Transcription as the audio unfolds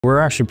We're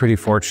actually pretty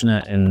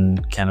fortunate in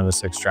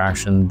cannabis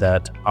extraction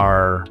that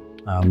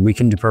we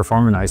can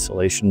perform an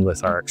isolation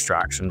with our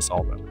extraction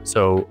solvent.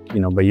 So,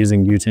 by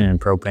using butane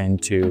and propane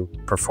to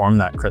perform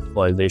that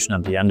crystallization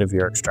at the end of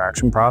your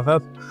extraction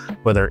process,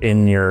 whether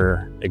in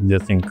your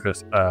existing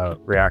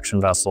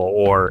reaction vessel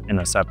or in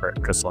a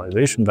separate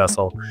crystallization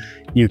vessel,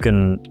 you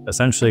can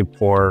essentially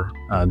pour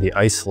the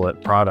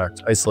isolated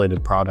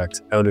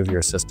product out of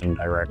your system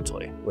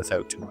directly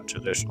without too much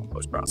additional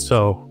post-processing.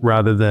 So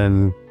rather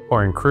than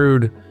pouring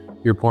crude,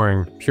 you're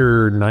pouring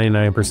pure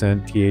 99%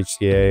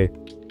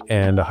 THCa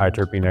and a high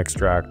terpene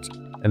extract,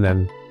 and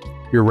then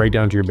you're right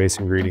down to your base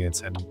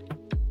ingredients, and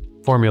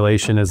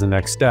formulation is the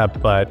next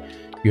step, but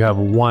you have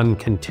one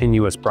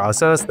continuous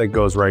process that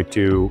goes right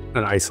to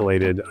an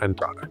isolated end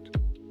product.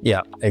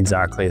 Yeah,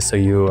 exactly. So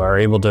you are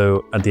able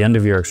to, at the end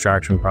of your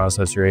extraction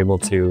process, you're able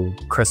to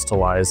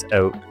crystallize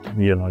out,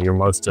 your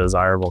most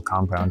desirable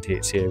compound,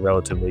 THCa,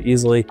 relatively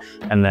easily,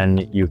 and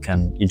then you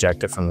can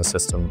eject it from the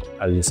system,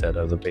 as you said,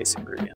 as a base ingredient.